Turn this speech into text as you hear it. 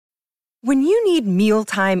When you need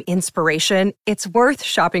mealtime inspiration, it's worth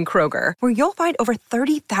shopping Kroger, where you'll find over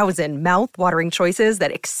 30,000 mouth-watering choices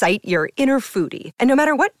that excite your inner foodie. And no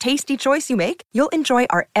matter what tasty choice you make, you'll enjoy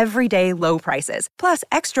our everyday low prices, plus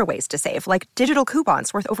extra ways to save, like digital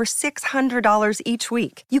coupons worth over $600 each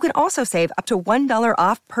week. You can also save up to $1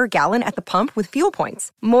 off per gallon at the pump with fuel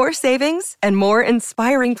points. More savings and more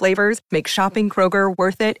inspiring flavors make shopping Kroger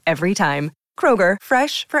worth it every time. Kroger,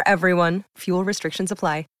 fresh for everyone. Fuel restrictions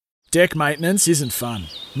apply. Deck maintenance isn't fun.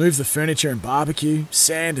 Move the furniture and barbecue,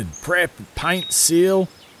 sand and prep, paint, seal,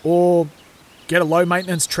 or get a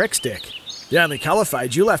low-maintenance Trex deck. The only colour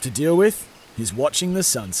fade you'll have to deal with is watching the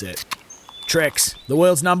sunset. Trex, the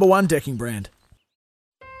world's #1 decking brand.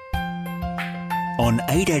 On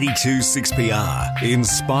 882 6PR,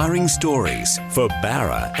 inspiring stories for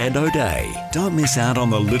Barra and O'Day. Don't miss out on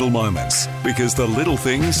the little moments, because the little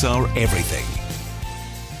things are everything.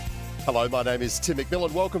 Hello, my name is Tim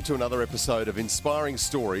McMillan. Welcome to another episode of Inspiring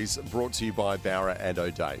Stories brought to you by Barra and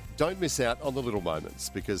O'Day. Don't miss out on the little moments,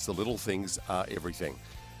 because the little things are everything.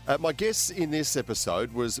 My guest in this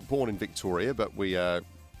episode was born in Victoria, but we are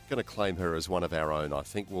going to claim her as one of our own. I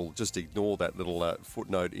think we'll just ignore that little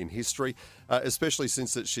footnote in history, especially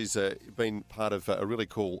since that she's been part of a really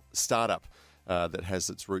cool startup that has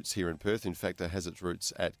its roots here in Perth. In fact, it has its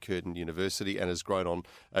roots at Curtin University and has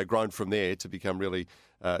grown from there to become really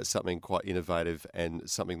something quite innovative and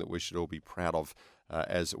something that we should all be proud of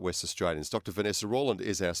as West Australians. Dr. Vanessa Rauland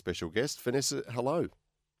is our special guest. Vanessa, hello.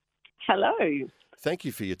 Hello. Thank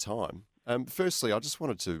you for your time. Firstly, I just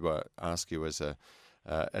wanted to ask you as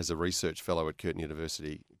a research fellow at Curtin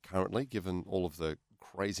University currently, given all of the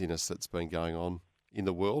craziness that's been going on in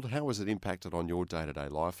the world, how has it impacted on your day-to-day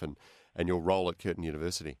life and your role at Curtin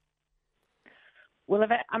University? Well,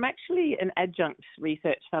 I'm actually an adjunct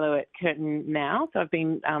research fellow at Curtin now, so I've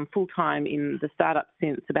been full-time in the startup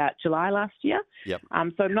since about July last year. Yep.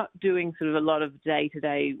 So I'm not doing sort of a lot of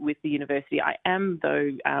day-to-day with the university. I am,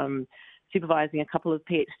 though, supervising a couple of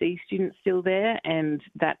PhD students still there, and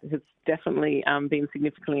that has definitely been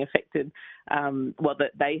significantly affected.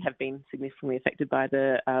 That they have been significantly affected by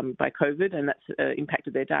by COVID, and that's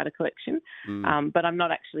impacted their data collection. But I'm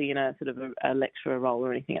not actually in a sort of a lecturer role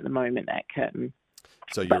or anything at the moment at Curtin.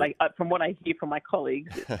 So but from what I hear from my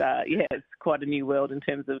colleagues, it's quite a new world in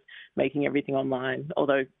terms of making everything online,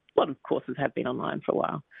 although a lot of courses have been online for a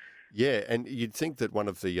while. Yeah, and you'd think that one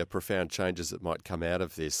of the profound changes that might come out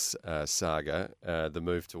of this saga, the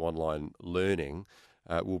move to online learning,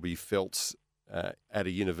 will be felt at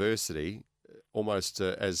a university almost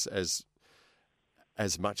as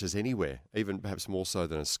much as anywhere, even perhaps more so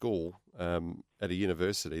than a school. At a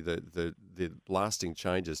university, the lasting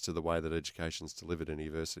changes to the way that education's delivered in a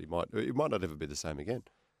university might not ever be the same again.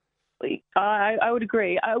 I would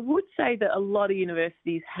agree. I would say that a lot of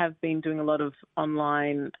universities have been doing a lot of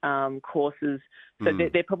online courses, so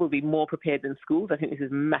they're probably more prepared than schools. I think this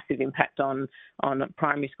has a massive impact on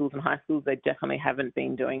primary schools and high schools. They definitely haven't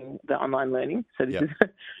been doing the online learning, so this is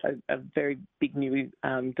a very big new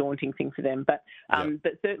daunting thing for them. But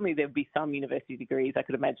certainly there would be some university degrees, I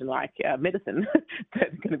could imagine, like medicine,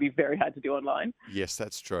 that's going to be very hard to do online. Yes,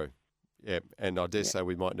 that's true. Yeah, and I dare say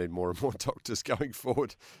we might need more and more doctors going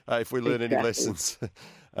forward if we learn any lessons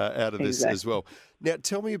out of this as well. Now,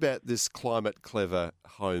 tell me about this Climate Clever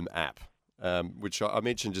Home app, which I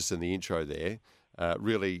mentioned just in the intro there,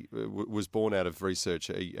 really was born out of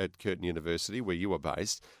research at Curtin University, where you are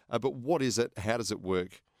based. But what is it? How does it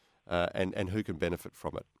work? And who can benefit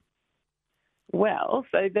from it? Well,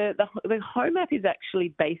 so the Home app is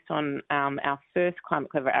actually based on our first Climate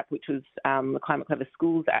Clever app, which was the Climate Clever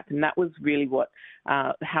Schools app, and that was really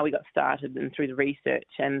how we got started and through the research.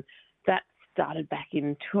 And that started back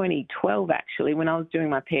in 2012, actually, when I was doing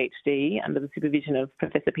my PhD under the supervision of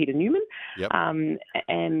Professor Peter Newman. Yep.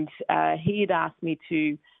 And he had asked me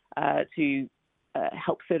to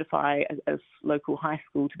help certify a local high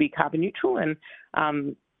school to be carbon neutral,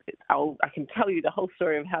 and I can tell you the whole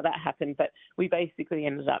story of how that happened, but we basically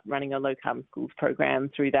ended up running a low carbon schools program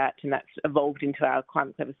through that, and that's evolved into our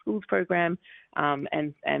Climate Clever Schools program.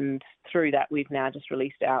 And through that, we've now just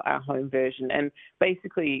released our home version. And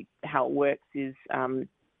basically, how it works is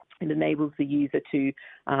it enables the user to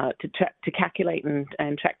calculate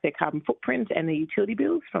and track their carbon footprint and their utility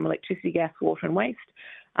bills from electricity, gas, water, and waste.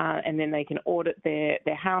 And then they can audit their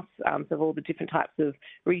house of all the different types of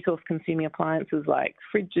resource-consuming appliances like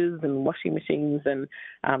fridges and washing machines and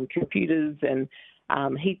computers, and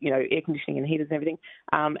air conditioning and heaters and everything.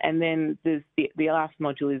 And then there's the last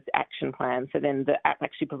module is action plan. So then the app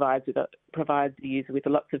actually provides the user with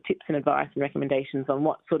lots of tips and advice and recommendations on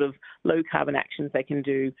what sort of low carbon actions they can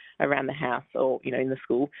do around the house or, in the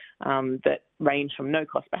school, that range from no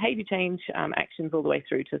cost behaviour change actions all the way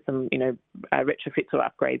through to some, retrofits or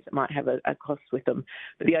upgrades that might have a cost with them.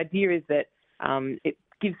 But the idea is that it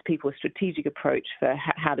gives people a strategic approach for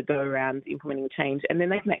how to go around implementing change, and then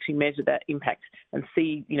they can actually measure that impact and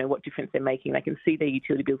see, what difference they're making. They can see their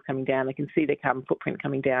utility bills coming down. They can see their carbon footprint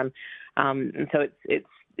coming down, and so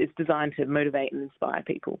it's designed to motivate and inspire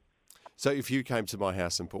people. So if you came to my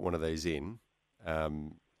house and put one of these in,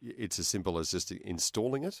 it's as simple as just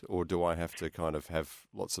installing it, or do I have to kind of have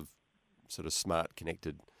lots of sort of smart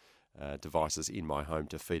connected devices in my home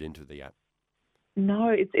to feed into the app? No,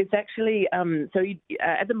 it's actually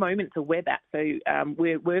at the moment it's a web app. So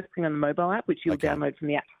we're working on the mobile app, which you'll download from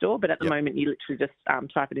the App Store. But at the moment, you literally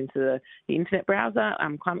just type it into the internet browser,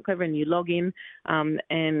 Climate Clever, and you log in.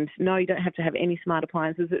 And no, you don't have to have any smart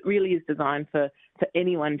appliances. It really is designed for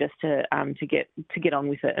anyone just to get on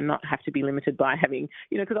with it and not have to be limited by having,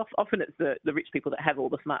 because often it's the rich people that have all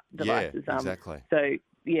the smart devices. Yeah, exactly. So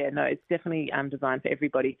yeah, no, it's definitely designed for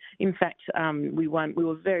everybody. In fact, we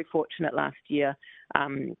were very fortunate last year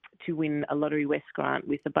to win a Lottery West grant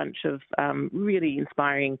with a bunch of really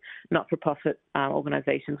inspiring not-for-profit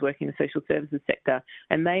organisations working in the social services sector,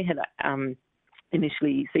 and they had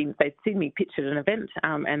initially they'd seen me pitch at an event,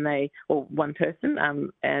 one person,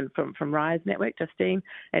 and from Raya's network, Justine,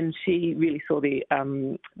 and she really saw the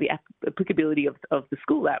applicability of the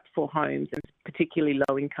school app for homes, and particularly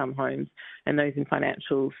low-income homes and those in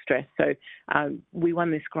financial stress. So we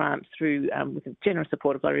won this grant through with the generous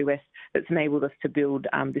support of Lottery West that's enabled us to build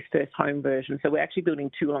this first home version. So we're actually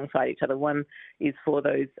building two alongside each other. One is for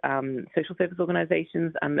those social service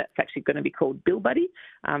organisations, and that's actually going to be called Bill Buddy.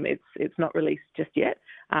 It's not released just yet.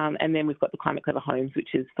 And then we've got the Climate Clever Homes, which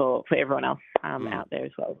is for everyone else out there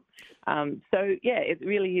as well. So, yeah, it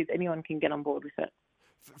really is. Anyone can get on board with it.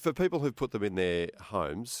 For people who've put them in their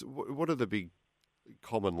homes, what are the big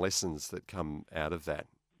common lessons that come out of that?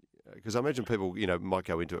 Because I imagine people, might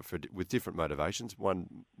go into it with different motivations.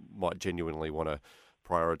 One might genuinely want to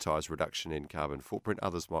prioritise reduction in carbon footprint.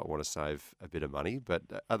 Others might want to save a bit of money. But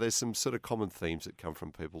are there some sort of common themes that come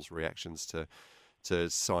from people's reactions to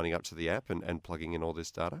signing up to the app and plugging in all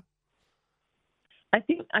this data? I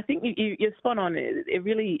think you're spot on. It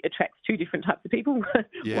really attracts two different types of people.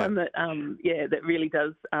 Yeah. One that really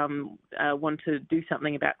does want to do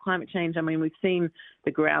something about climate change. I mean, we've seen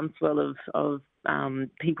the groundswell of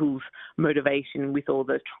people's motivation with all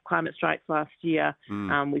the climate strikes last year.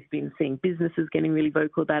 We've been seeing businesses getting really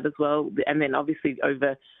vocal about that as well, and then obviously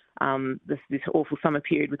over this awful summer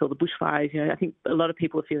period with all the bushfires, I think a lot of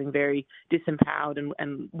people are feeling very disempowered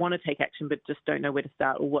and want to take action but just don't know where to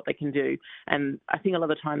start or what they can do. And I think a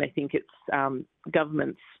lot of the time they think it's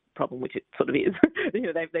government's problem, which it sort of is.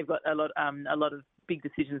 They've got a lot of big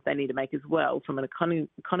decisions they need to make as well from an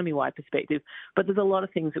economy-wide perspective. But there's a lot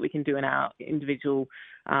of things that we can do in our individual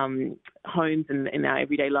homes and in our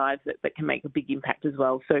everyday lives that can make a big impact as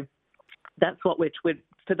well. So that's what we're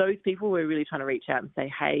for those people, we're really trying to reach out and say,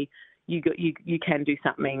 hey, you can do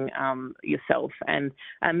something yourself. And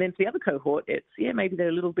then for the other cohort, it's, maybe they're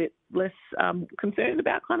a little bit less concerned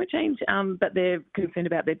about climate change, but they're concerned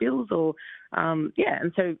about their bills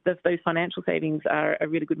and so those financial savings are a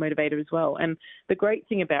really good motivator as well. And the great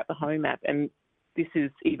thing about the Home app, and this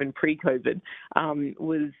is even pre-COVID,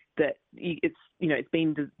 was that it's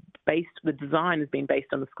been the design has been based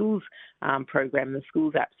on the schools program, the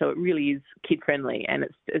schools app, so it really is kid-friendly, and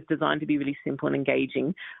it's designed to be really simple and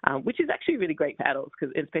engaging, which is actually really great for adults,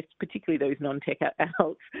 because particularly those non-tech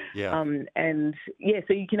adults. Yeah.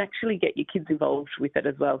 So you can actually get your kids involved with it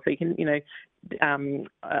as well. So you can,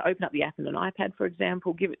 open up the app on an iPad, for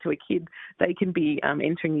example, give it to a kid. They can be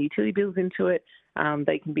entering the utility bills into it.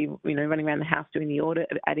 They can be, running around the house doing the audit,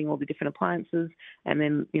 adding all the different appliances, and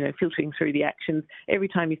then, filtering through the actions. Every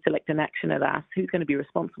time you select an action, it asks who's going to be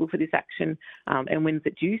responsible for this action and when's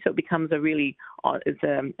it due. So it becomes it's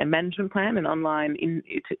a management plan, an online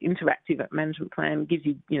interactive management plan. Gives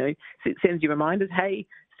you, it sends you reminders. Hey,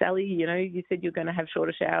 Sally, you said you're going to have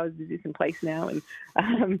shorter showers. Is this in place now? And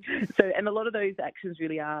and a lot of those actions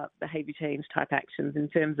really are behaviour change type actions in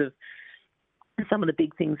terms of some of the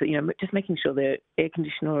big things that, just making sure the air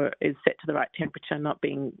conditioner is set to the right temperature, not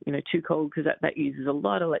being, too cold, because that uses a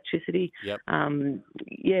lot of electricity. Yep.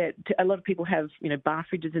 A lot of people have, bar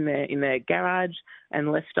fridges in their garage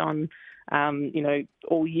and left on,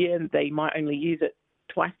 all year. They might only use it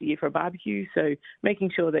twice a year for a barbecue. So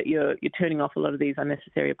making sure that you're turning off a lot of these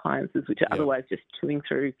unnecessary appliances, which are otherwise just chewing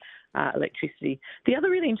through electricity. The other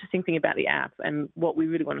really interesting thing about the app, and what we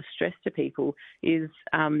really want to stress to people, is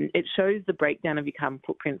it shows the breakdown of your carbon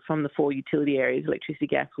footprint from the 4 utility areas: electricity,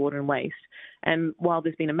 gas, water and waste. And while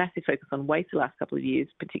there's been a massive focus on waste the last couple of years,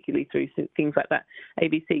 particularly through things like that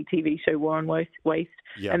ABC TV show War on Waste,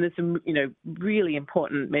 and there's some really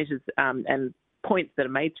important measures and points that are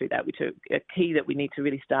made through that, which are key, that we need to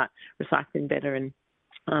really start recycling better and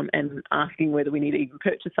asking whether we need to even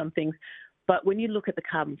purchase some things. But when you look at the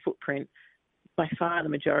carbon footprint, by far the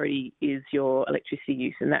majority is your electricity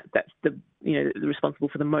use, and that's the responsible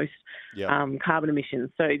for the most carbon emissions.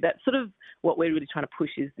 So that's sort of what we're really trying to push,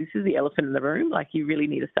 is this is the elephant in the room. Like, you really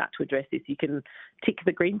need to start to address this. You can tick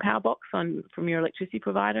the green power box from your electricity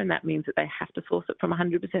provider, and that means that they have to source it from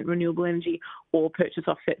 100% renewable energy or purchase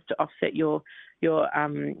offsets to offset your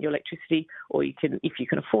electricity, or you can, if you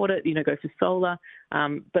can afford it, go for solar.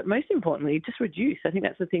 But most importantly, just reduce. I think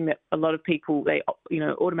that's the thing that a lot of people, they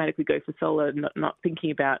automatically go for solar, not thinking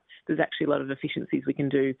about there's actually a lot of efficiencies we can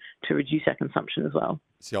do to reduce our consumption as well.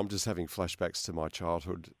 See, I'm just having flashbacks to my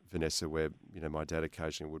childhood, Vanessa, where my dad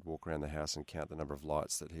occasionally would walk around the house and count the number of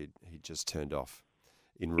lights that he'd just turned off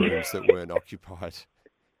in rooms that weren't occupied.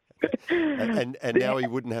 And now he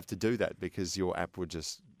wouldn't have to do that, because your app would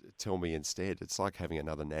just tell me instead. It's like having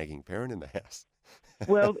another nagging parent in the house.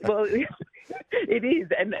 Well, it is.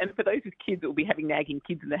 And for those with kids, it will be having nagging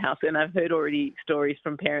kids in the house. And I've heard already stories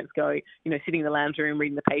from parents going, sitting in the lounge room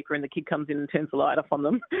reading the paper, and the kid comes in and turns the light off on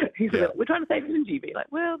them. He's like, we're trying to save energy. Be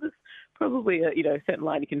like, well, there's probably a certain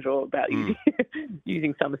line you can draw about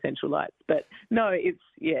using some essential lights. But no,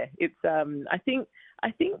 I think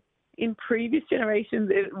in previous generations,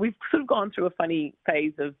 we've sort of gone through a funny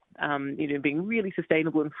phase of, being really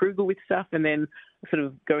sustainable and frugal with stuff, and then sort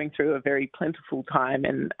of going through a very plentiful time.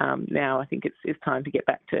 And now I think it's time to get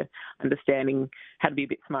back to understanding how to be a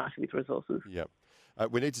bit smarter with resources. Yep.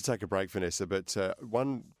 We need to take a break, Vanessa, but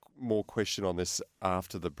one more question on this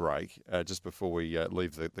after the break, just before we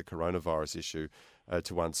leave the coronavirus issue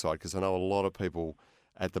to one side, because I know a lot of people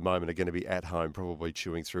at the moment are going to be at home, probably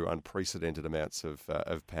chewing through unprecedented amounts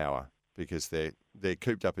of power, because they're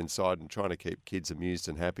cooped up inside and trying to keep kids amused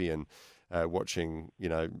and happy, and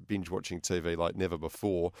binge watching TV like never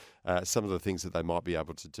before. Some of the things that they might be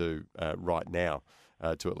able to do right now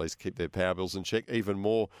to at least keep their power bills in check. Even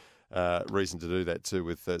more reason to do that too,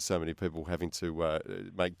 with so many people having to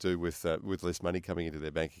make do with less money coming into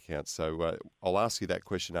their bank accounts. So I'll ask you that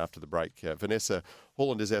question after the break. Vanessa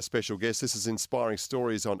Rauland is our special guest. This is Inspiring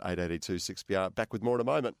Stories on 882 6PR. Back with more in a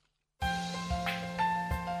moment.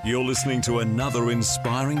 You're listening to another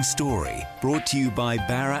inspiring story brought to you by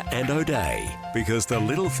Barra and O'Day, because the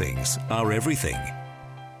little things are everything.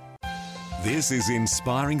 This is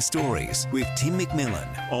Inspiring Stories with Tim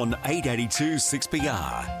McMillan on 882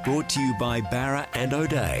 6PR, brought to you by Barra and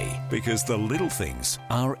O'Day, because the little things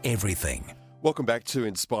are everything. Welcome back to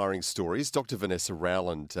Inspiring Stories. Dr. Vanessa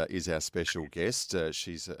Rauland is our special guest.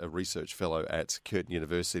 She's a research fellow at Curtin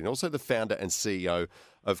University, and also the founder and CEO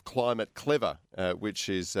of Climate Clever, which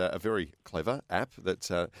is a very clever app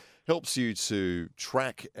that helps you to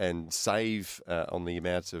track and save on the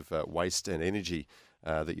amount of waste and energy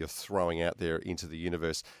that you're throwing out there into the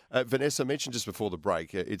universe. Vanessa mentioned just before the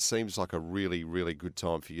break, it seems like a really, really good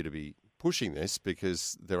time for you to be pushing this,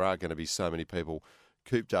 because there are going to be so many people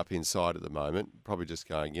cooped up inside at the moment, probably just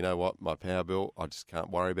going, you know what, my power bill, I just can't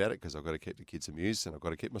worry about it, because I've got to keep the kids amused and I've got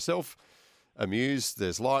to keep myself amused.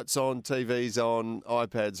 There's lights on, TVs on,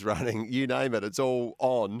 iPads running, you name it, it's all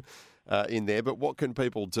on in there. But what can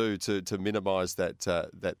people do to minimise that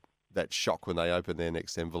shock when they open their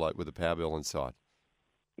next envelope with a power bill inside?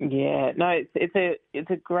 Yeah, no, it's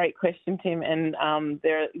a great question, Tim, and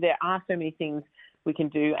there are so many things we can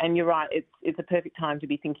do. And you're right, it's a perfect time to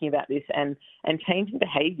be thinking about this and changing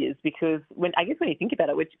behaviours, because when you think about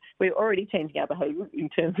it, which we're already changing our behaviours in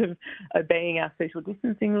terms of obeying our social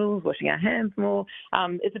distancing rules, washing our hands more.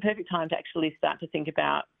 It's a perfect time to actually start to think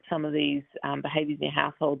about some of these behaviours in your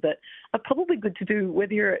household that are probably good to do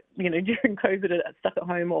whether you're during COVID stuck at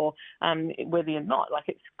home or whether you're not. Like,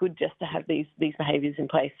 it's good just to have these behaviours in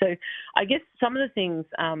place. So I guess some of the things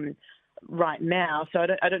right now, so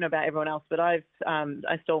I don't know about everyone else, but I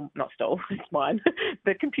stole, it's mine,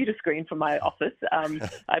 the computer screen from my office.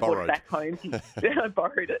 I brought it back home. I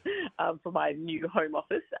borrowed it for my new home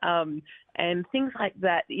office. And things like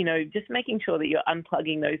that, just making sure that you're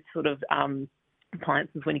unplugging those sort of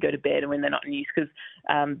appliances when you go to bed and when they're not in use, because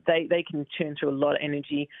they can churn through a lot of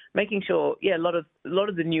energy. Making sure, a lot of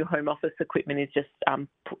the new home office equipment is just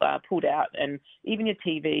pulled out, and even your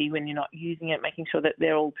TV when you're not using it, making sure that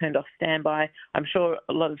they're all turned off standby. I'm sure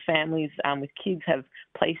a lot of families with kids have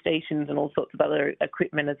PlayStations and all sorts of other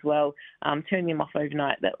equipment as well. Turning them off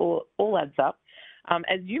overnight, that all adds up.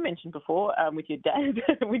 As you mentioned before, with your dad,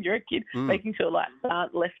 when you're a kid, making sure lights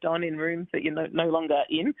aren't left on in rooms that you're no longer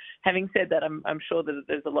in. Having said that, I'm sure that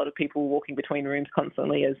there's a lot of people walking between rooms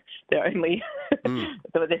constantly as their only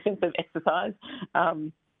their sense of exercise.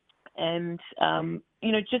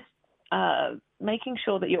 Just making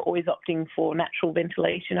sure that you're always opting for natural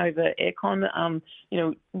ventilation over aircon.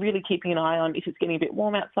 Really keeping an eye on if it's getting a bit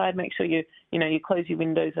warm outside. Make sure you close your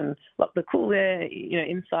windows and lock the cool air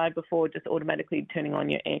inside before just automatically turning on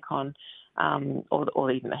your aircon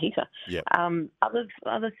or even the heater. Yep.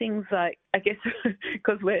 Other things like, I guess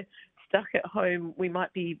because we're stuck at home, we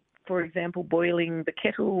might be, for example, boiling the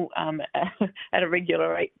kettle at a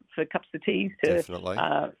regular rate for cups of tea to Definitely.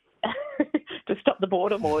 To stop the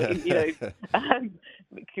boredom, or create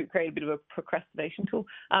a bit of a procrastination tool.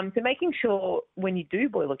 So making sure when you do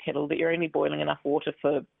boil a kettle that you're only boiling enough water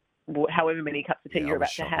for however many cups of tea you're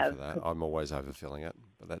about to have. For that. I'm always overfilling it,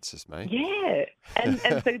 but that's just me. Yeah, and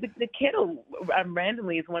so the kettle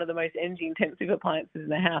randomly is one of the most energy intensive appliances in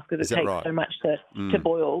the house because it takes so much to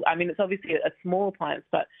boil. I mean, it's obviously a small appliance,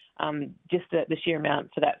 but just the sheer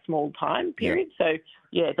amount for that small time period. So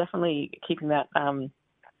definitely keeping that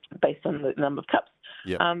based on the number of cups.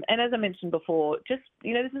 Yep. And as I mentioned before, just,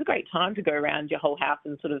 this is a great time to go around your whole house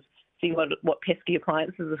and sort of see what pesky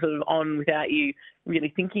appliances are sort of on without you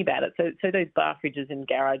really thinking about it. So those bar fridges in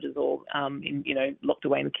garages or locked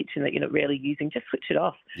away in the kitchen that you're not really using, just switch it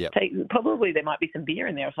off. Yep. Probably there might be some beer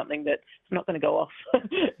in there or something that's not going to go off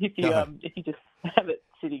if you just have it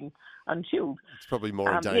sitting unchilled. It's probably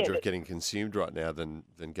more in danger of getting consumed right now than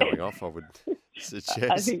going off, I would suggest.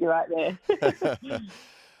 I think you're right there.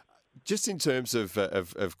 Just in terms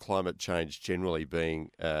of climate change generally being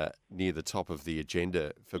near the top of the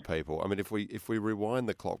agenda for people, I mean, if we rewind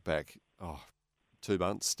the clock back, 2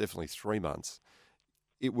 months, definitely 3 months,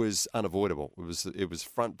 it was unavoidable. It was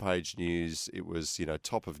front page news. It was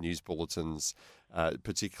top of news bulletins,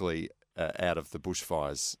 particularly out of the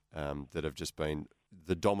bushfires that have just been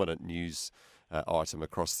the dominant news item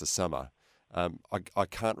across the summer. I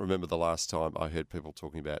can't remember the last time I heard people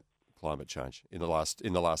talking about climate change in the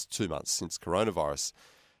last 2 months since coronavirus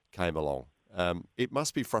came along. It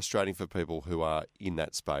must be frustrating for people who are in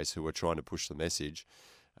that space, who are trying to push the message,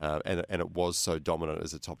 and it was so dominant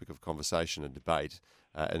as a topic of conversation and debate,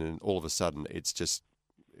 and then all of a sudden it's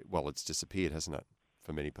disappeared, hasn't it,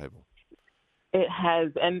 for many people? It has,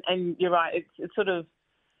 and you're right. It's sort of,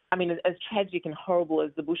 I mean, as tragic and horrible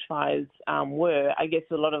as the bushfires were, I guess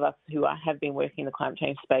a lot of us who have been working in the climate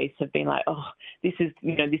change space have been like, this is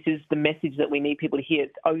the message that we need people to hear.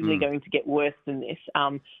 It's only going to get worse than this.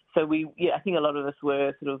 So I think a lot of us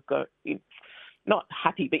were sort of not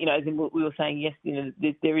happy, but as in we were saying, yes,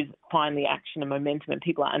 there is finally action and momentum, and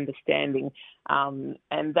people are understanding. And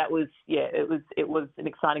that was, it was an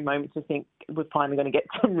exciting moment to think we're finally going to get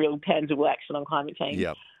some real tangible action on climate change.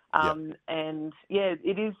 Yep. And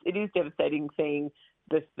it is devastating seeing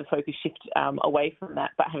the focus shift away from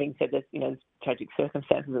that. But having said that, there's tragic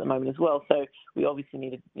circumstances at the moment as well. So we obviously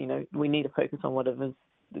need to focus on whatever's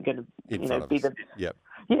going to be in front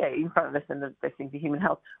of us and the best thing for human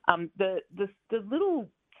health. The little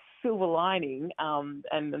silver lining, and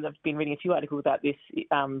I've been reading a few articles about this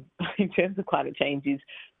in terms of climate change, is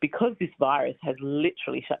because this virus has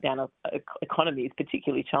literally shut down economies,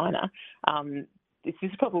 particularly China. This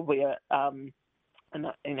is probably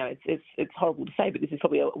it's horrible to say, but this is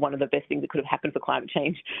probably one of the best things that could have happened for climate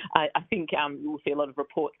change. I think we'll see a lot of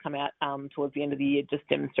reports come out towards the end of the year just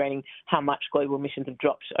demonstrating how much global emissions have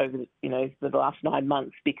dropped over the last 9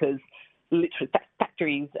 months, because literally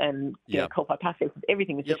factories and coal-fired power stations,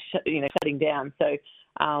 everything is just shutting down. So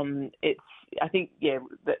I think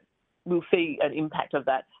that we'll see an impact of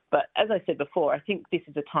that. But as I said before, I think this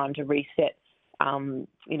is a time to reset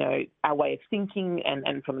our way of thinking,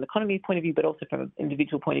 and from an economy point of view, but also from an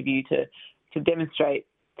individual point of view, to demonstrate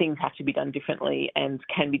things have to be done differently and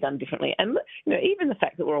can be done differently. And even the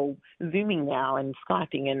fact that we're all Zooming now and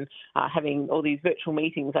Skyping and having all these virtual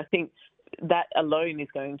meetings, I think that alone is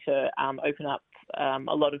going to open up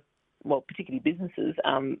a lot of, particularly businesses,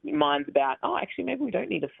 minds about, actually, maybe we don't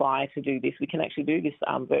need to fly to do this. We can actually do this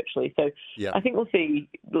virtually. So I think we'll see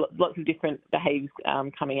lots of different behaviours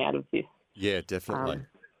coming out of this. Yeah, definitely.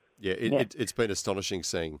 It's been astonishing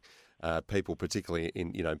seeing people, particularly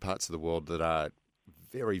in parts of the world that are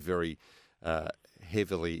very, very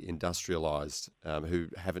heavily industrialised, who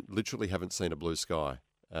literally haven't seen a blue sky,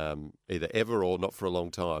 either ever or not for a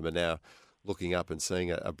long time, and now looking up and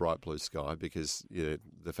seeing a bright blue sky because the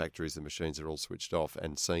factories, the machines are all switched off,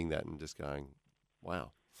 and seeing that and just going,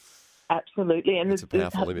 wow. Absolutely. And it's a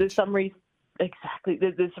powerful image. There's some Exactly.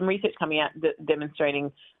 There's some research coming out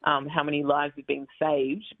demonstrating how many lives have been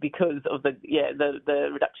saved because of the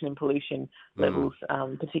reduction in pollution levels,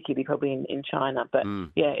 particularly probably in China. But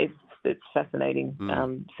it's fascinating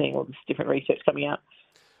seeing all this different research coming out.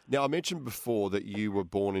 Now, I mentioned before that you were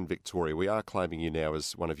born in Victoria. We are claiming you now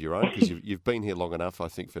as one of your own because you've been here long enough, I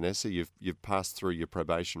think, Vanessa. You've passed through your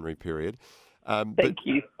probationary period. Thank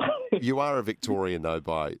you. You are a Victorian, though,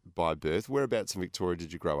 by birth. Whereabouts in Victoria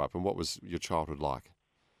did you grow up, and what was your childhood like?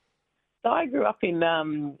 So I grew up in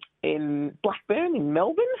Blackburn, in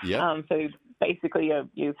Melbourne. Yep. So basically,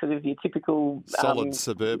 your typical solid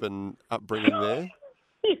suburban upbringing there.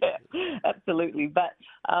 Yeah, absolutely. But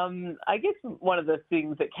I guess one of the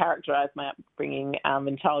things that characterised my upbringing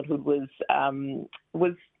and childhood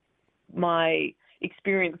was my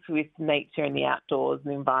experience with nature and the outdoors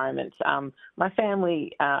and the environment. My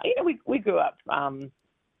family, we grew up,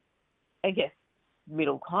 I guess,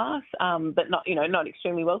 middle class, but not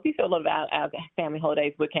extremely wealthy. So a lot of our family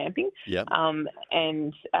holidays were camping. Yeah.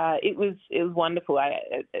 And it was wonderful.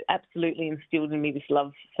 It absolutely instilled in me this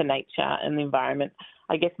love for nature and the environment.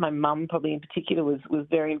 I guess my mum probably in particular was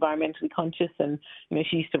very environmentally conscious, and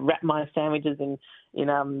she used to wrap my sandwiches in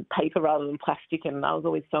paper rather than plastic, and I was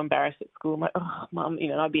always so embarrassed at school. I'm like, oh, Mum,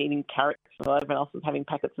 I'd be eating carrots while everyone else was having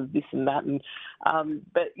packets of this and that, and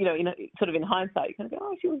but sort of in hindsight, you kind of go,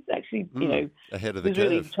 oh, she was actually ahead of the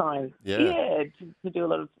curve. Really trying, to do a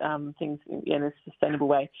lot of things in a sustainable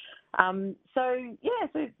way. So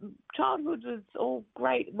childhood was all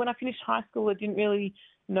great. When I finished high school, I didn't really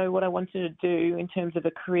know what I wanted to do in terms of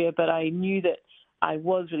a career, but I knew that I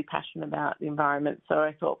was really passionate about the environment. So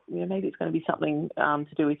I thought, maybe it's going to be something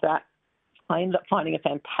to do with that. I ended up finding a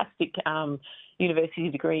fantastic university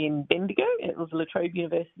degree in Bendigo. It was La Trobe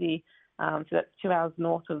University, so that's 2 hours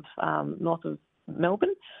north of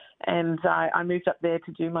Melbourne. And I moved up there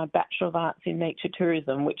to do my Bachelor of Arts in Nature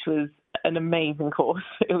Tourism, which was an amazing course.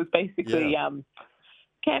 It was basically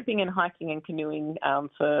camping and hiking and canoeing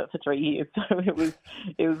for 3 years. So it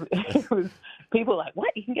was people were like,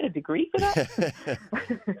 what? You can get a degree for that?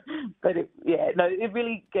 But it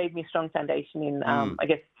really gave me a strong foundation in I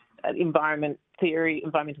guess environmental theory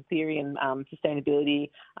and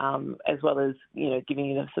sustainability, as well as giving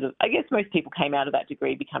you the sort of, I guess most people came out of that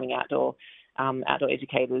degree becoming outdoor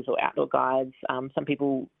educators or outdoor guides. Some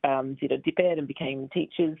people did a dip ed and became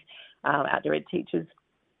teachers, outdoor ed teachers.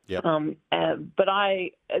 Yep. But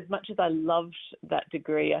as much as I loved that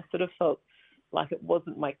degree, I sort of felt like it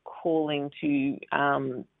wasn't my calling to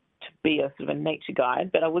be a sort of a nature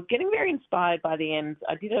guide. But I was getting very inspired by the end.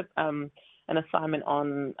 I did an assignment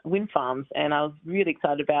on wind farms, and I was really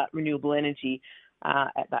excited about renewable energy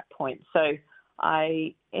at that point. So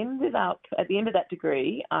I ended up, at the end of that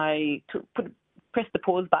degree, I pressed the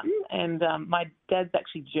pause button, and my dad's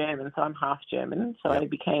actually German, so I'm half German. So I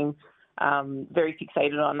became very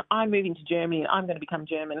fixated on, I'm moving to Germany and I'm going to become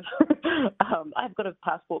German. I've got a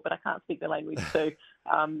passport, but I can't speak the language. So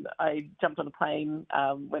I jumped on a plane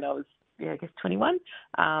when I was, 21.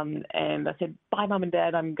 And I said, bye, Mum and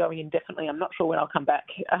Dad, I'm going indefinitely. I'm not sure when I'll come back.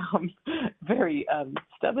 Very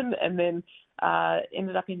stubborn. And then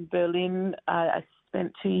ended up in Berlin. I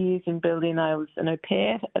spent 2 years in Berlin. I was an au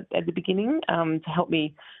pair at the beginning to help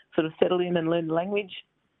me sort of settle in and learn the language.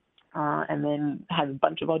 And then had a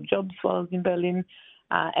bunch of odd jobs while I was in Berlin.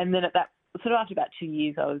 And then after about 2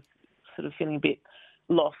 years, I was sort of feeling a bit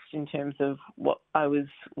lost in terms of what I was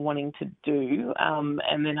wanting to do.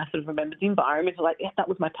 And then I sort of remembered the environment, that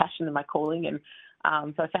was my passion and my calling. And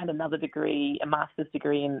so I found another degree, a master's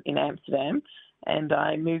degree in Amsterdam. And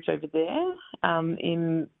I moved over there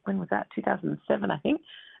when was that? 2007, I think.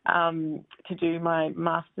 To do my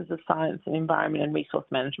Masters of Science in Environment and Resource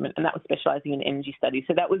Management, and that was specialising in energy studies.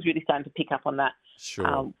 So that was really starting to pick up on that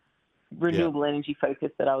renewable energy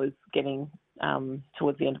focus that I was getting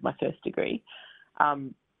towards the end of my first degree.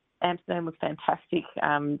 Amsterdam was fantastic.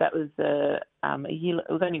 That was a year.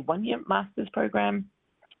 It was only 1 year master's program,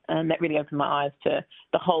 and that really opened my eyes to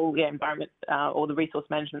the whole environment or the resource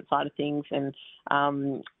management side of things, and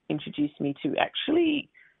introduced me to actually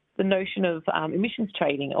the notion of emissions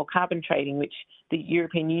trading or carbon trading, which the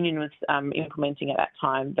European Union was implementing at that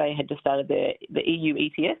time. They had just started the EU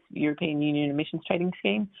ETS, European Union Emissions Trading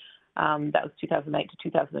Scheme. That was 2008 to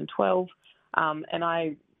 2012. And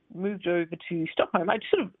I moved over to Stockholm. I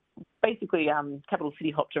sort of basically capital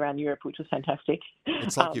city hopped around Europe, which was fantastic.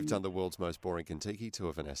 It's like you've done the world's most boring Kentucky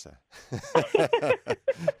tour, Vanessa.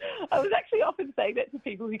 I was actually often saying that to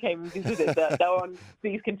people who came and visited. They were on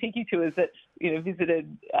these Kentucky tours that,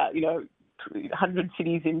 visited, 100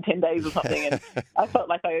 cities in 10 days or something. And I felt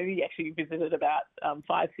like I only actually visited about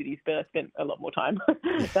 5 cities, but I spent a lot more time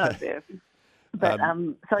down there. But,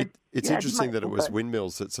 it's interesting that it was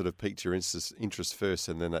windmills that sort of piqued your interest first,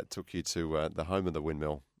 and then that took you to the home of the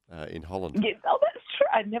windmill in Holland. Yeah, that's true.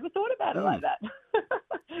 I never thought about it like that.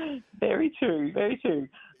 Very true, very true.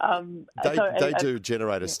 They do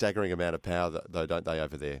generate a staggering amount of power, though, don't they,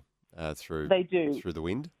 over there through the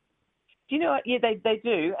wind? Do you know what? Yeah, they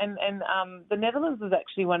do. And the Netherlands was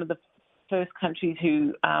actually one of the first countries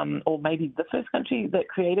who, or maybe the first country that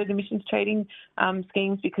created emissions trading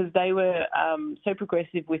schemes, because they were so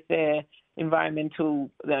progressive with their environmental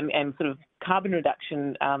and sort of carbon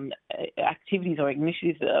reduction activities or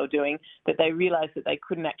initiatives that they were doing, that they realised that they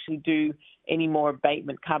couldn't actually do any more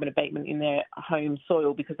carbon abatement in their home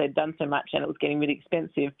soil because they'd done so much and it was getting really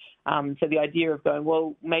expensive. So the idea of going,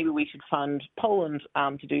 well, maybe we should fund Poland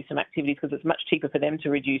to do some activities because it's much cheaper for them to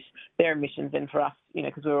reduce their emissions than for us,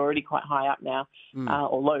 because we're already quite high up now,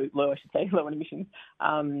 or low, I should say, low on emissions.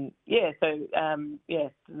 The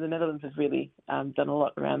Netherlands has really done a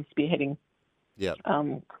lot around spearheading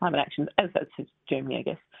climate action, as that's Germany, I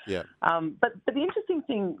guess. Yeah. But the interesting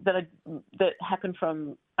thing that happened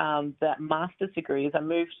from that master's degree is I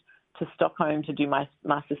moved to Stockholm to do my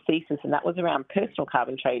master's thesis, and that was around personal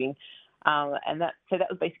carbon trading. And that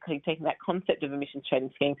was basically taking that concept of emissions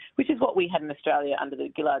trading scheme, which is what we had in Australia under the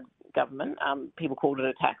Gillard government. People called it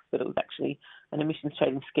a tax, but it was actually an emissions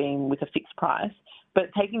trading scheme with a fixed price. But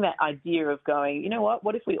taking that idea of going,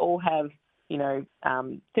 what if we all have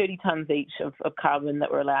 30 tonnes each of carbon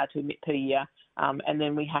that we're allowed to emit per year, and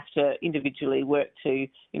then we have to individually work to,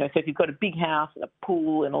 so if you've got a big house and a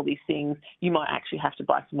pool and all these things, you might actually have to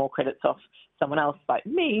buy some more credits off someone else like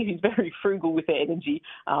me who's very frugal with their energy.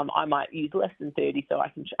 I might use less than 30 so I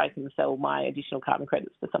can sell my additional carbon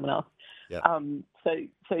credits to someone else. Yep.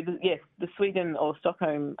 The Sweden or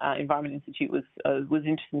Stockholm Environment Institute was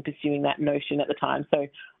interested in pursuing that notion at the time. So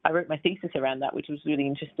I wrote my thesis around that, which was really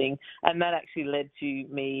interesting. And that actually led to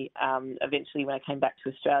me eventually when I came back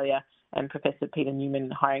to Australia and Professor Peter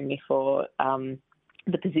Newman hiring me for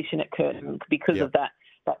the position at Curtin because of that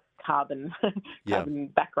carbon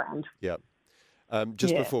background. Yeah.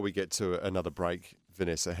 Before we get to another break,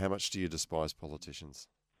 Vanessa, how much do you despise politicians?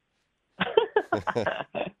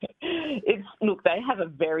 Look, they have a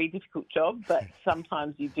very difficult job, but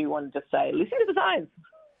sometimes you do want to just say, listen to the science.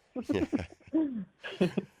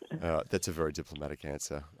 That's a very diplomatic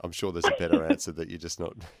answer. I'm sure there's a better answer that you're just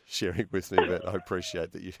not sharing with me, but I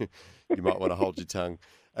appreciate that you might want to hold your tongue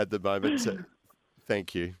at the moment.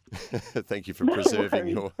 Thank you. Thank you for preserving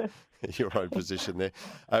your own position there.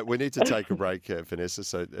 We need to take a break, Vanessa,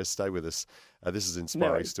 so stay with us. This is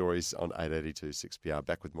Inspiring Stories on 882 6PR.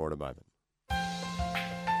 Back with more in a moment.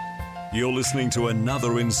 You're listening to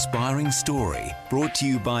another inspiring story brought to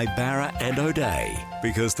you by Barra and O'Day,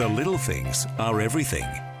 because the little things are everything.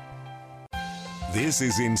 This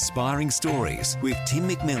is Inspiring Stories with Tim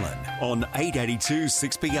McMillan on 882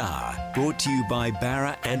 6PR, brought to you by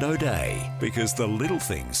Barra and O'Day, because the little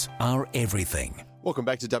things are everything. Welcome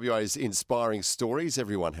back to WA's Inspiring Stories.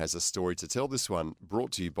 Everyone has a story to tell. This one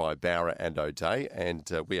brought to you by Barra and O'Day, and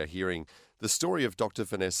we are hearing the story of Dr.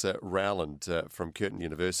 Vanessa Rauland from Curtin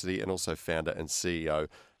University, and also founder and CEO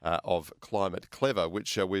of Climate Clever,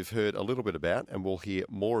 which we've heard a little bit about and we'll hear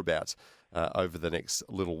more about over the next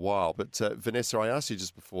little while. But Vanessa, I asked you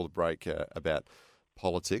just before the break about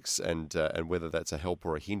politics and whether that's a help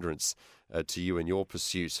or a hindrance to you in your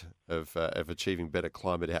pursuit of achieving better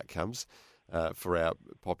climate outcomes for our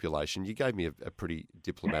population. You gave me a pretty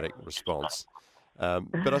diplomatic response.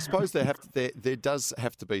 But I suppose there does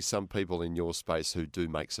have to be some people in your space who do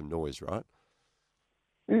make some noise, right?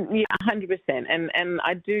 Yeah, 100%. And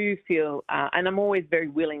I do feel, and I'm always very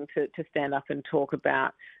willing to stand up and talk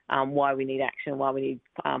about why we need action, why we need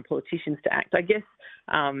politicians to act. I guess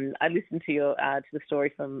I listened to the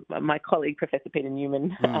story from my colleague, Professor Peter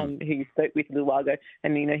Newman, who you spoke with a little while ago,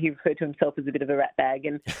 and he referred to himself as a bit of a rat bag.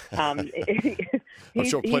 And I'm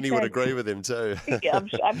sure plenty would agree with him too. Yeah,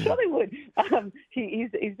 I'm sure they would. He's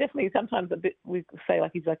definitely sometimes a bit. We say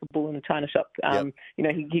like he's like a bull in a china shop.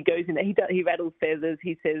 He goes in there, he rattles feathers.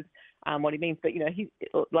 He says what he means, but he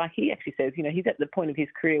actually says, he's at the point of his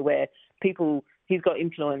career where he's got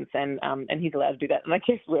influence and he's allowed to do that. And I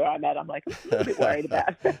guess where I'm at, I'm like a little bit worried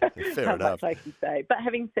about how much I can say. But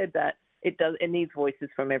having said that, it needs voices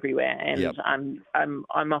from everywhere, and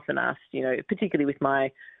I'm often asked, particularly with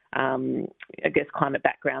my I guess, climate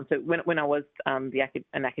background. So when I was an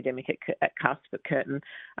academic at CUSP at Curtin,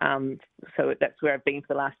 so that's where I've been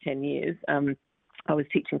for the last 10 years. I was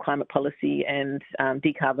teaching climate policy and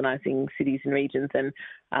decarbonising cities and regions, and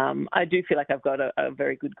I do feel like I've got a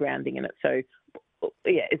very good grounding in it. So,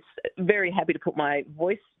 yeah, it's very happy to put my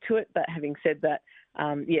voice to it. But having said that,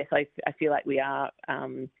 yes, I feel like we are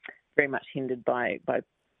very much hindered by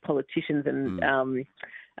politicians and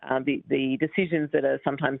the decisions that are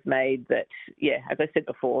sometimes made that, yeah, as I said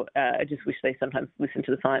before, I just wish they sometimes listen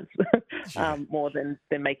to the science more than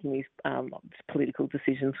making these political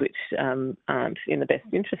decisions which aren't in the best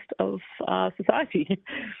interest of our society.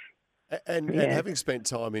 And having spent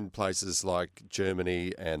time in places like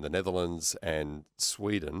Germany and the Netherlands and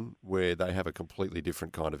Sweden, where they have a completely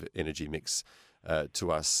different kind of energy mix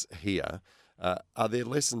to us here, are there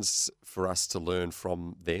lessons for us to learn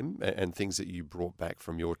from them and things that you brought back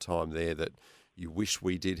from your time there that you wish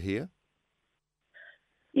we did here?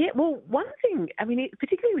 Yeah, well, one thing, I mean,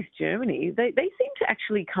 particularly with Germany, they seem to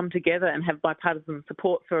actually come together and have bipartisan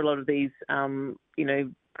support for a lot of these,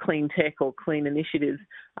 clean tech or clean initiatives,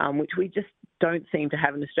 which we just don't seem to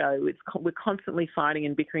have in Australia. We're constantly fighting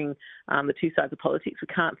and bickering the two sides of politics. We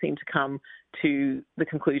can't seem to come to the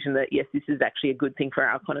conclusion that, yes, this is actually a good thing for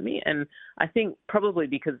our economy. And I think probably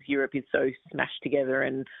because Europe is so smashed together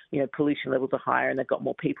and, pollution levels are higher and they've got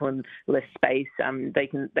more people and less space,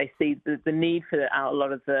 they see the need for a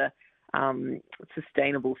lot of the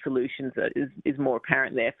sustainable solutions is more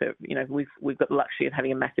apparent there. For we've got the luxury of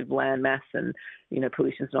having a massive land mass, and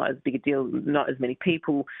pollution's not as big a deal, not as many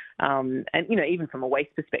people, and even from a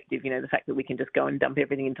waste perspective, the fact that we can just go and dump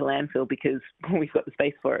everything into landfill because we've got the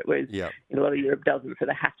space for it, whereas a lot of Europe doesn't. So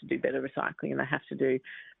they have to do better recycling and they have to do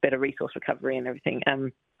better resource recovery and everything.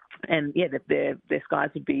 And yeah, their skies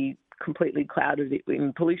would be completely clouded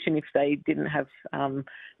in pollution if they didn't have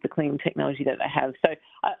the clean technology that they have. So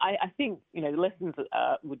I think the lessons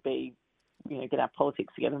would be get our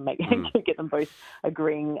politics together and get them both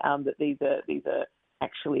agreeing that these are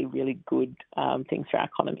actually really good things for our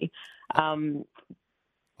economy.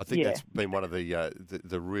 I think that's been one of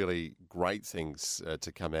the really great things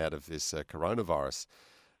to come out of this coronavirus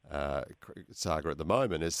saga at the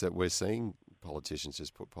moment, is that we're seeing politicians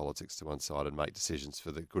just put politics to one side and make decisions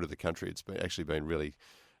for the good of the country. It's actually been really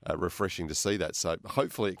refreshing to see that. So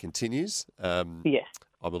hopefully it continues. I'm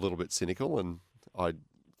a little bit cynical, and I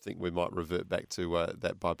think we might revert back to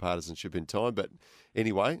that bipartisanship in time. But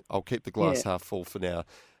anyway, I'll keep the glass half full for now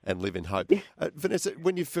and live in hope. Vanessa,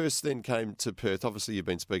 when you first then came to Perth, obviously you've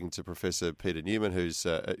been speaking to Professor Peter Newman, who's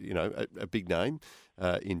a big name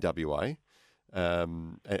in WA.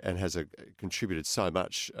 And has contributed so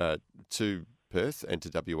much to Perth and to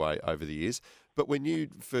WA over the years. But when you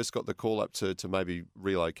first got the call up to maybe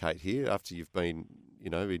relocate here, after you've been,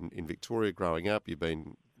 in Victoria growing up, you've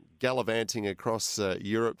been gallivanting across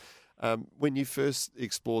Europe. When you first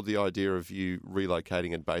explored the idea of you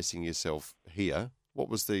relocating and basing yourself here, what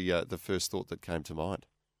was the first thought that came to mind?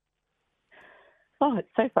 Oh, it's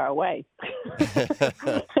so far away.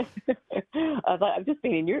 I was like, I've just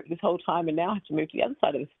been in Europe this whole time and now I have to move to the other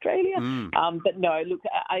side of Australia. But no, look,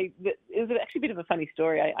 it was actually a bit of a funny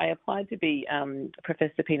story. I applied to be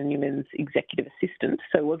Professor Peter Newman's executive assistant,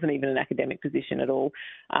 so it wasn't even an academic position at all.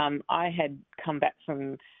 I had come back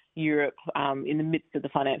from Europe in the midst of the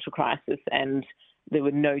financial crisis, and there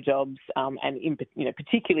were no jobs, and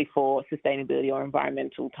particularly for sustainability or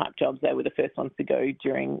environmental type jobs, they were the first ones to go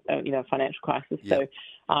during a financial crisis. Yep. So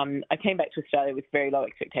I came back to Australia with very low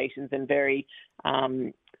expectations and very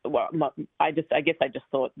I guess I just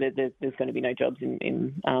thought that there's going to be no jobs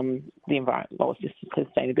in the environment, well, just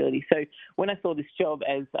sustainability. So when I saw this job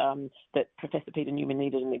as that Professor Peter Newman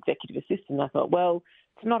needed an executive assistant, I thought, well,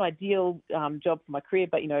 it's not ideal job for my career,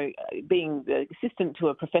 but being the assistant to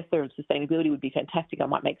a professor of sustainability would be fantastic. I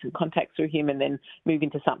might make some contacts through him and then move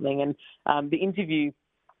into something. And the interview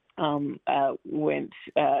took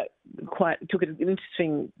an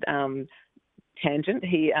interesting tangent.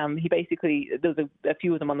 He basically, there was a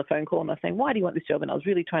few of them on the phone call, and I was saying, why do you want this job? And I was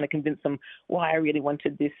really trying to convince them why I really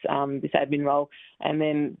wanted this this admin role. And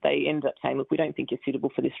then they ended up saying, look, we don't think you're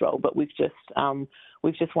suitable for this role, but we've just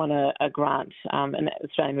won a grant, an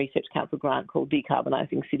Australian Research Council grant called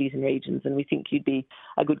Decarbonising Cities and Regions, and we think you'd be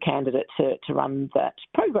a good candidate to run that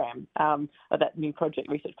program, or that new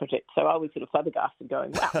research project. So I was sort of flabbergasted,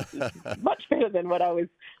 going, wow, this is much better than what I was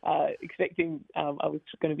expecting I was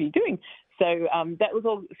going to be doing. So that was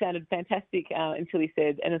all sounded fantastic until he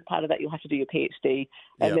said, and as part of that, you'll have to do your PhD.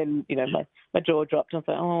 And then, my jaw dropped. And I was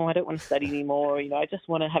like, oh, I don't want to study anymore. I just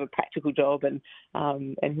want to have a practical job. And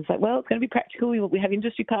he was like, well, it's going to be practical. We have have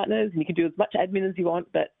industry partners and you can do as much admin as you want,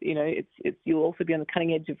 but, you'll also be on the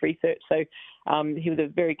cutting edge of research. So he was a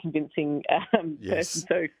very convincing person.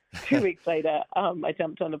 So 2 weeks later, I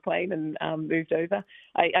jumped on a plane and moved over.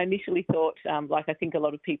 I initially thought, like I think a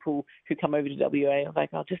lot of people who come over to WA, I was like,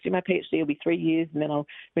 I'll just do my PhD, it'll be 3 years, and then I'll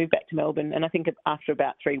move back to Melbourne. And I think after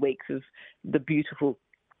about 3 weeks of the beautiful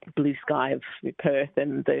blue sky of Perth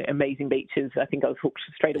and the amazing beaches, I think I was hooked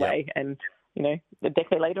straight away. And, a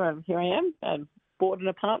decade later, here I am. I've bought an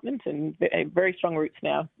apartment and very strong roots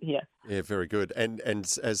now here. Yeah, very good. And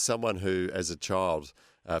as someone who, as a child,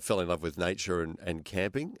 fell in love with nature and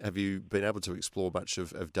camping, have you been able to explore much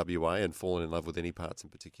of WA and fallen in love with any parts in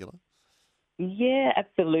particular? Yeah,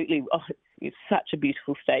 absolutely. Oh, it's such a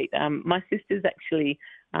beautiful state. My sister's actually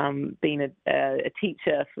been a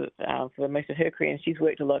teacher for most of her career, and she's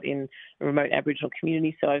worked a lot in remote Aboriginal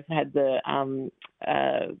communities. So I've had the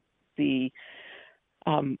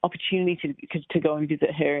opportunity to go and visit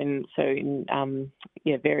her in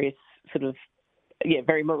various sort of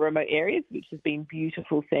very remote areas, which has been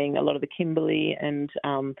beautiful, seeing a lot of the Kimberley and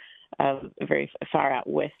very far out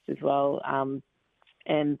west as well.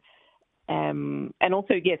 And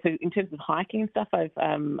also, so in terms of hiking and stuff,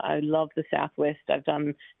 I love the southwest. I've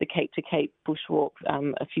done the Cape to Cape bushwalk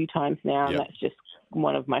a few times now, and that's just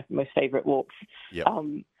one of my most favourite walks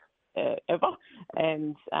ever.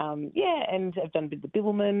 And and I've done a bit of the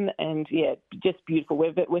Bibbulmun, and just beautiful.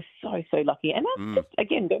 We're so lucky. And that's just,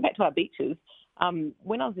 again, going back to our beaches.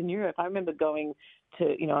 When I was in Europe, I remember going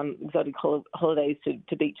to, on exotic holidays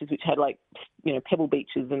to beaches which had pebble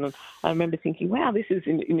beaches, and I remember thinking, wow, this is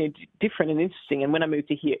different and interesting. And when I moved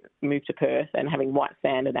to Perth and having white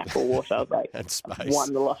sand and aqua water, I was like, I've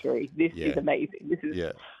won the lottery. This is amazing. This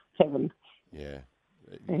is heaven. Yeah.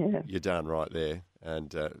 You're darn right there.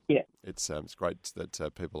 And it's great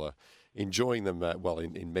that people are enjoying them,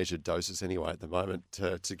 in measured doses anyway at the moment,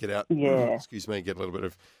 to get out, get a little bit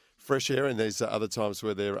of fresh air. And there's other times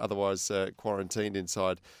where they're otherwise quarantined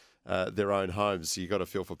inside their own homes. So you've got to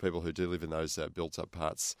feel for people who do live in those built-up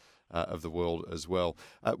parts of the world as well.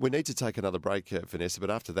 We need to take another break, Vanessa,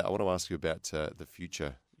 but after that I want to ask you about the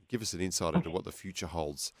future. Give us an insight into what the future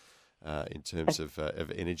holds in terms of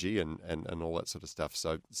energy and all that sort of stuff.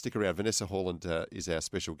 So stick around. Vanessa Rauland is our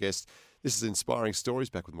special guest. This is Inspiring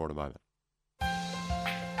Stories. Back with more in a moment.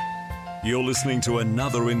 You're listening to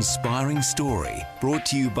another inspiring story brought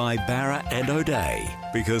to you by Barra and O'Day,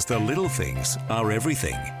 because the little things are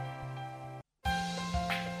everything.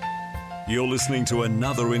 You're listening to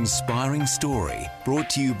another inspiring story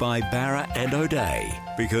brought to you by Barra and O'Day,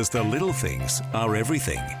 because the little things are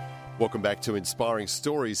everything. Welcome back to Inspiring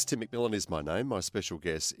Stories. Tim McMillan is my name. My special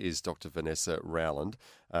guest is Dr. Vanessa Rauland,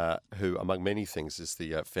 who, among many things, is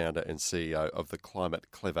the founder and CEO of the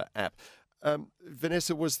Climate Clever app.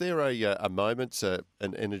 Vanessa, was there a moment,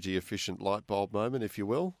 an energy-efficient light bulb moment, if you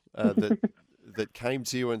will, that came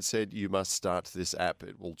to you and said, you must start this app,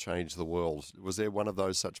 it will change the world? Was there one of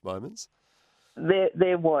those such moments?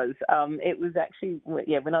 There was. It was actually,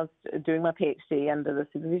 when I was doing my PhD under the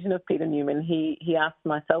supervision of Peter Newman, he asked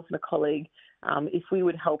myself and a colleague if we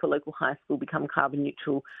would help a local high school become carbon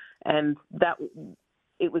neutral. And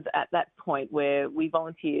it was at that point where we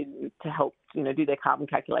volunteered to help, do their carbon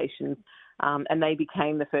calculations. And they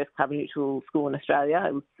became the first carbon neutral school in Australia.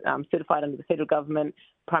 It was certified under the federal government.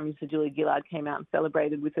 Prime Minister Julia Gillard came out and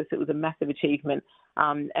celebrated with us. It was a massive achievement.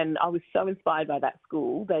 And I was so inspired by that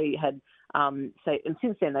school. They had, and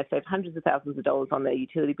since then they've saved hundreds of thousands of dollars on their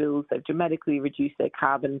utility bills. They've dramatically reduced their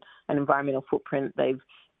carbon and environmental footprint. They've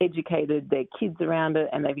educated their kids around it,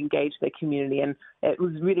 and they've engaged their community. And it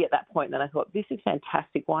was really at that point that I thought, this is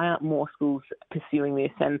fantastic. Why aren't more schools pursuing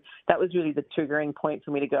this? And that was really the triggering point for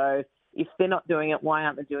me to go, if they're not doing it, why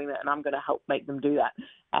aren't they doing that? And I'm going to help make them do that.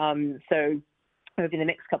 So over the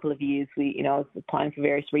next couple of years, I was applying for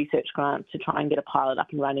various research grants to try and get a pilot up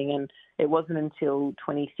and running. And it wasn't until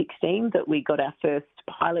 2016 that we got our first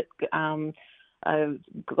pilot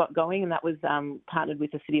got going, and that was partnered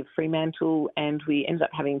with the City of Fremantle, and we ended up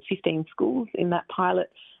having 15 schools in that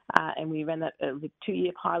pilot. And we ran that as a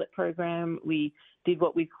 2-year pilot program. We did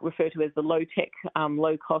what we refer to as the low-tech,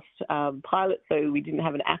 low-cost pilot. So we didn't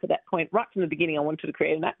have an app at that point. Right from the beginning, I wanted to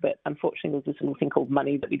create an app, but unfortunately there was this little thing called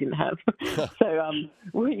money that we didn't have. So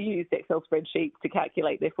we used Excel spreadsheets to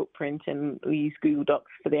calculate their footprint, and we used Google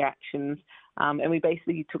Docs for their actions. And we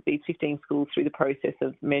basically took these 15 schools through the process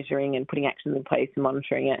of measuring and putting actions in place and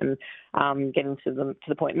monitoring it, and getting to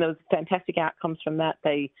the point. And there was fantastic outcomes from that.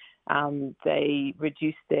 They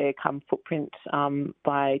reduced their carbon footprint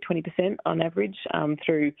by 20% on average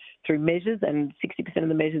through measures, and 60% of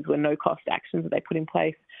the measures were no-cost actions that they put in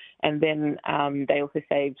place. And then they also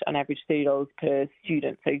saved on average $30 per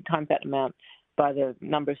student. So you times that amount by the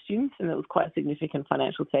number of students, and it was quite a significant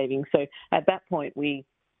financial savings. So at that point, we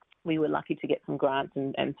were lucky to get some grants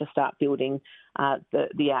and to start building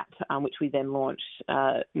the app, which we then launched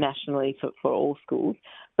nationally for all schools.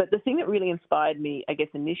 But the thing that really inspired me, I guess,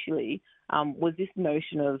 initially was this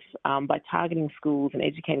notion of by targeting schools and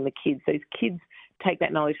educating the kids, those kids take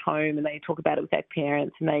that knowledge home and they talk about it with their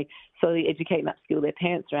parents and they slowly educate and upskill their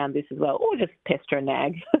parents around this as well, or just pester and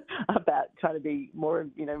nag about trying to be more,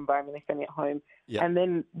 environmentally friendly at home. Yep. And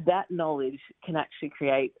then that knowledge can actually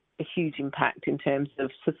create a huge impact in terms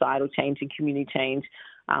of societal change and community change,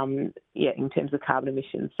 in terms of carbon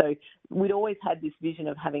emissions. So we'd always had this vision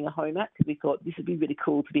of having a home app because we thought this would be really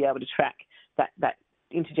cool to be able to track that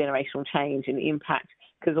intergenerational change and impact,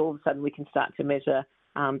 because all of a sudden we can start to measure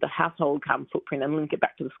the household carbon footprint and link it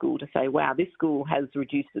back to the school to say, wow, this school has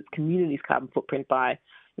reduced its community's carbon footprint by,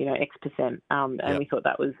 X percent. And we thought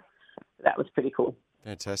that was pretty cool.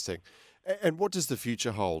 Fantastic. And what does the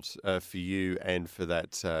future hold for you and for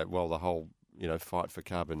that, the whole, fight for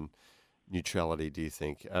carbon neutrality, do you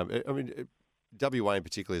think? WA in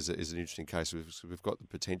particular is an interesting case. We've got the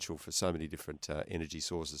potential for so many different energy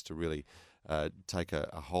sources to really take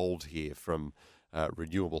a hold here, from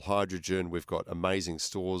renewable hydrogen. We've got amazing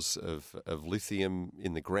stores of lithium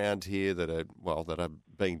in the ground here that are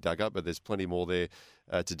being dug up, but there's plenty more there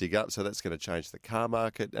to dig up. So that's going to change the car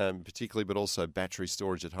market, particularly, but also battery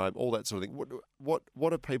storage at home, all that sort of thing.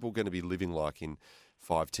 What are people going to be living like in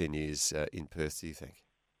 5-10 years in Perth, do you think?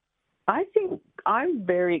 I think I'm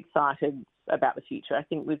very excited about the future. I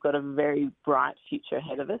think we've got a very bright future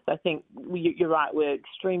ahead of us. I think you're right. We're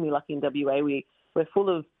extremely lucky in WA. We're full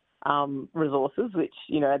of resources, which,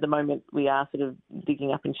 at the moment we are sort of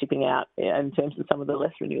digging up and shipping out in terms of some of the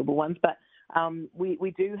less renewable ones. But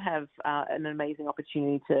we do have an amazing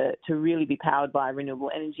opportunity to really be powered by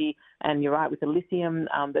renewable energy. And you're right, with the lithium,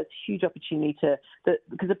 there's huge opportunity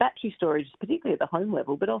because the battery storage, particularly at the home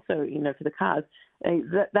level, but also, for the cars,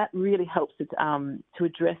 that really helps it, to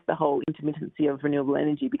address the whole intermittency of renewable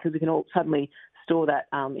energy, because we can all suddenly store that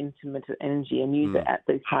intermittent energy and use it at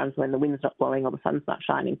those times when the wind's not blowing or the sun's not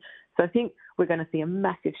shining. So I think we're going to see a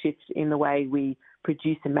massive shift in the way we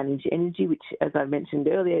produce and manage energy, which, as I mentioned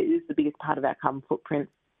earlier, is the biggest part of our carbon footprint.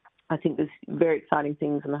 I think there's very exciting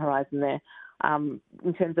things on the horizon there.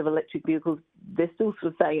 In terms of electric vehicles, they're still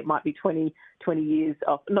sort of saying it might be 20 years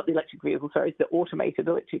off, not the electric vehicles, sorry, it's the automated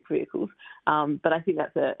electric vehicles. But I think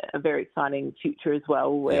that's a very exciting future as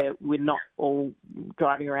well, where we're not all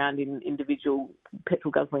driving around in individual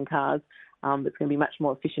petrol-guzzling cars. It's going to be a much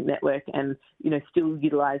more efficient network and, still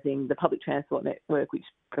utilising the public transport network, which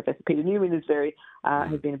Professor Peter Newman is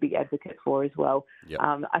has been a big advocate for as well. Yep.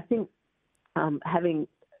 I think having,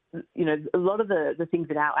 a lot of the things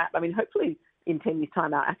in our app, hopefully in 10 years'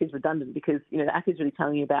 time our app is redundant, because, the app is really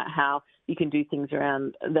telling you about how you can do things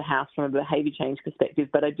around the house from a behaviour change perspective.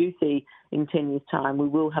 But I do see in 10 years' time we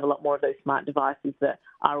will have a lot more of those smart devices that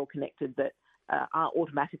are all connected, that are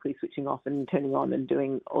automatically switching off and turning on and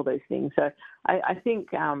doing all those things. So I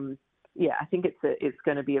think, I think it's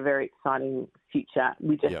going to be a very exciting future.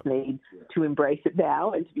 We just need to embrace it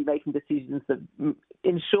now and to be making decisions that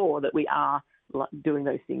ensure that we are doing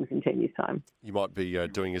those things in 10 years' time. You might be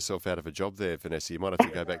doing yourself out of a job there, Vanessa. You might have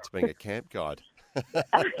to go back to being a camp guide.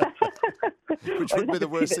 Which wouldn't be the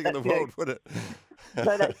worst thing in the world, would it?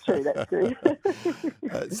 No, that's true.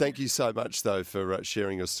 Thank you so much, though, for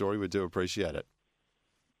sharing your story. We do appreciate it.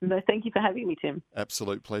 No, thank you for having me, Tim.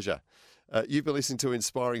 Absolute pleasure. You've been listening to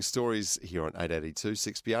Inspiring Stories here on 882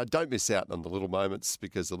 6PR. Don't miss out on the little moments,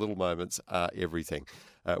 because the little moments are everything.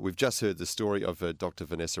 We've just heard the story of Dr.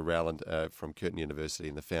 Vanessa Rauland from Curtin University,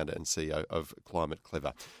 and the founder and CEO of Climate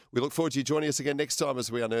Clever. We look forward to you joining us again next time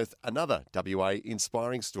as we unearth another WA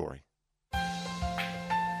inspiring story.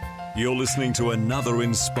 You're listening to another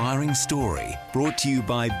inspiring story brought to you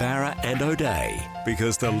by Barra and O'Day,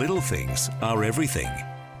 because the little things are everything.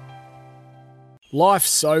 Life's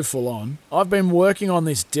so full on. I've been working on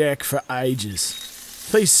this deck for ages.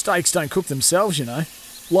 These steaks don't cook themselves,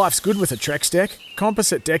 Life's good with a Trex deck.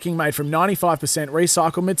 Composite decking made from 95%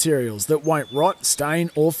 recycled materials that won't rot, stain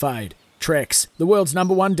or fade. Trex, the world's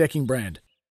 #1 decking brand.